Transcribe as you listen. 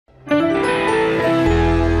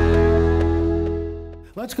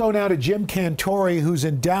Let's go now to Jim Cantore, who's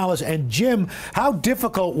in Dallas. And Jim, how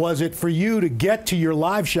difficult was it for you to get to your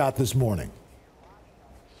live shot this morning?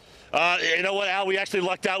 You know what, Al? We actually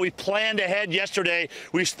lucked out. We planned ahead yesterday.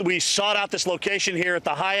 We sought out this location here at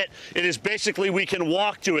the Hyatt. It is basically we can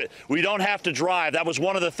walk to it. We don't have to drive. That was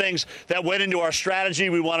one of the things that went into our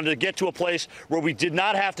strategy. We wanted to get to a place where we did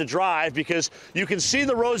not have to drive because you can see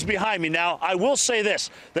the roads behind me. Now, I will say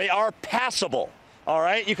this. They are passable. All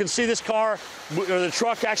right, you can see this car, or the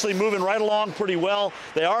truck actually moving right along pretty well.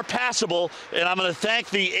 They are passable, and I'm going to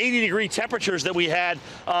thank the 80-degree temperatures that we had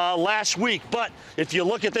last week. But if you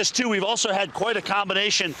look at this, too, we've also had quite a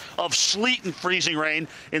combination of sleet and freezing rain,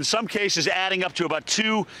 in some cases adding up to about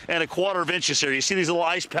 2 1/4 inches here. You see these little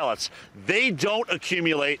ice pellets. They don't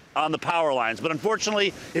accumulate on the power lines, but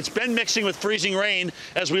unfortunately, it's been mixing with freezing rain.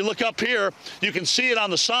 As we look up here, you can see it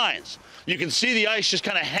on the signs. You can see the ice just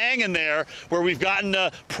kind of hanging there where we've gotten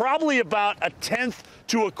probably about 1/10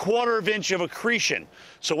 to 1/4 inch of accretion.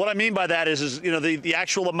 So what I mean by that is you know, the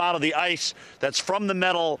actual amount of the ice that's from the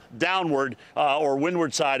metal downward or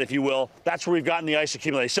windward side, if you will, that's where we've gotten the ice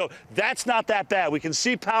accumulating. So that's not that bad. We can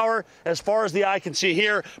see power as far as the eye can see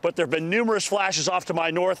here, but there have been numerous flashes off to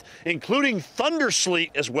my north, including thunder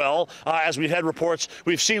sleet as well. As we've had reports,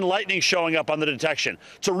 we've seen lightning showing up on the detection.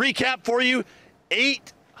 To recap for you,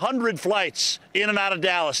 800 flights in and out of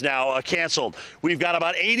Dallas now canceled. We've got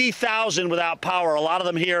about 80,000 without power, a lot of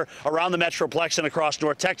them here around the Metroplex and across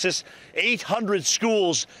North Texas. 800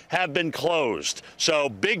 schools have been closed. So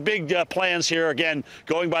big plans here, again,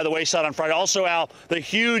 going by the wayside on Friday. Also, Al, the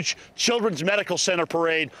huge Children's Medical Center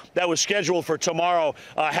parade that was scheduled for tomorrow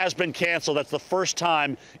has been canceled. That's the first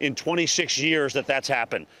time in 26 years that that's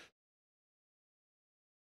happened.